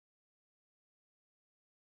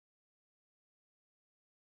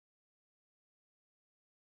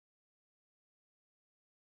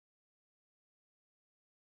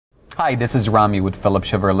Hi, this is Rami with Phillips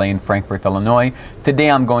Chevrolet in Frankfort, Illinois. Today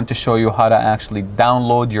I'm going to show you how to actually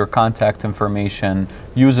download your contact information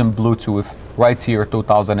using Bluetooth right to your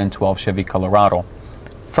 2012 Chevy Colorado.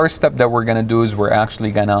 First step that we're going to do is we're actually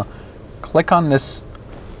going to click on this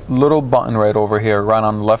little button right over here, right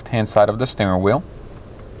on the left hand side of the steering wheel.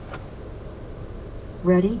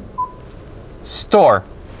 Ready? Store.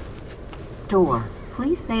 Store.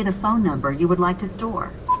 Please say the phone number you would like to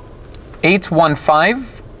store.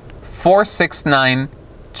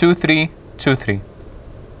 815-469-2323.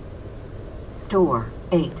 Store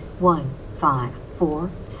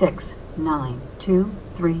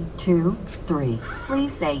 815-469-2323.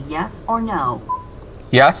 Please say yes or no.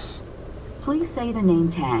 Yes. Please say the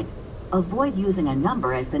name tag. Avoid using a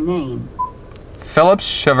number as the name. Phillips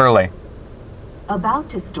Chevrolet. About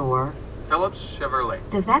to store. Phillips Chevrolet.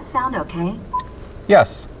 Does that sound okay?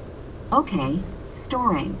 Yes. Okay.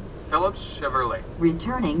 Storing. Phillips Chevrolet.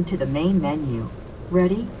 Returning to the main menu.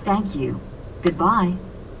 Ready? Thank you. Goodbye.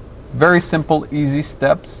 Very simple, easy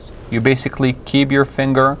steps. You basically keep your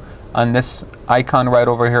finger on this icon right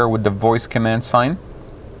over here with the voice command sign.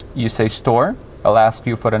 You say store. It'll ask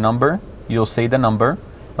you for the number. You'll say the number.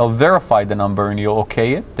 It'll verify the number and you'll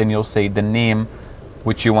okay it. Then you'll say the name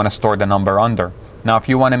which you want to store the number under. Now if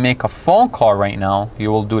you want to make a phone call right now,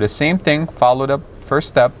 you will do the same thing. Follow the first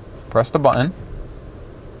step. Press the button.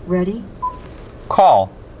 Ready? Call.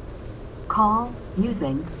 Call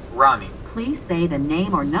using Rami. Please say the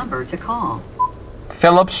name or number to call.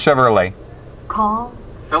 Phillips Chevrolet. Call.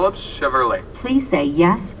 Phillips Chevrolet. Please say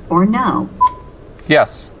yes or no.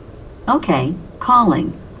 Yes. Okay.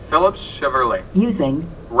 Calling. Phillips Chevrolet. Using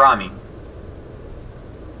Rami.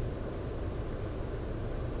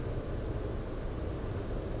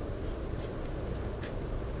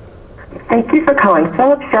 Thank you for calling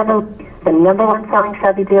Phillips Chevrolet, the #1 selling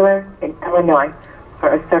Chevy dealer in Illinois.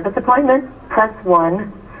 For a service appointment, press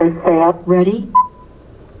 1. For sale. Ready?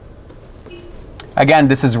 Again,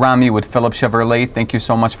 this is Rami with Phillips Chevrolet. Thank you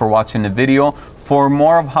so much for watching the video. For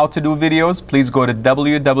more of how to do videos, please go to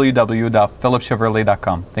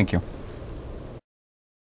www.phillipschevrolet.com. Thank you.